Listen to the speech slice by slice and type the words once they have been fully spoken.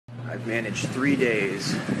I've managed 3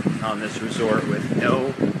 days on this resort with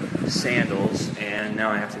no sandals, and now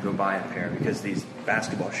I have to go buy a pair because these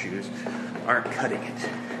basketball shoes aren't cutting it.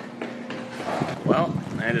 Well,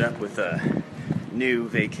 I ended up with a new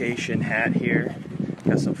vacation hat here.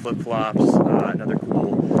 Got some flip-flops, another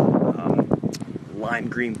cool lime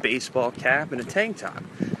green baseball cap, and a tank top.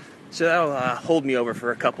 So that'll hold me over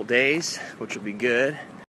for a couple days, which will be good.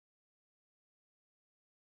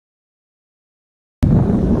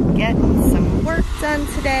 Getting some work done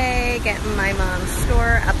today, getting my mom's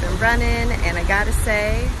store up and running, and I gotta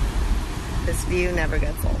say, this view never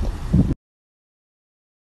gets old.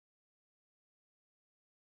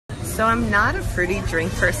 So I'm not a fruity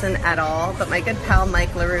drink person at all, but my good pal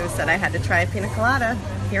Mike LaRue said I had to try a pina colada.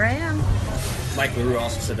 Here I am. Mike LaRue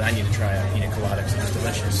also said that I need to try a pina colada because it was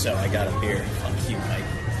delicious, so I got a beer on cue, Mike.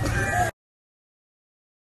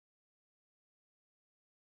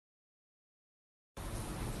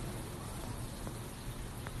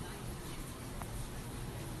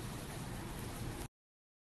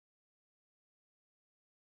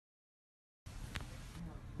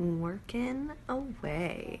 Working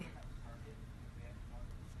away.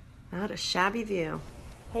 Not a shabby view.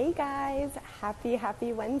 Hey guys,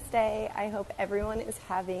 happy Wednesday. I hope everyone is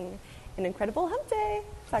having an incredible hump day.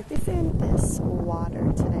 Talk to you soon. This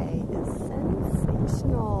water today is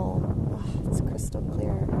sensational. Oh, it's crystal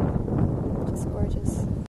clear. Just gorgeous.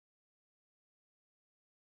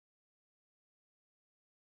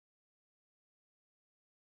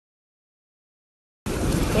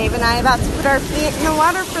 Dave and I about to put our feet in the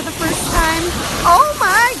water for the first time. Oh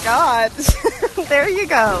my God. There you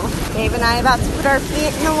go. Dave and I about to put our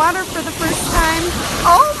feet in the water for the first time.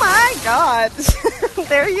 Oh my God.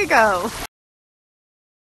 There you go.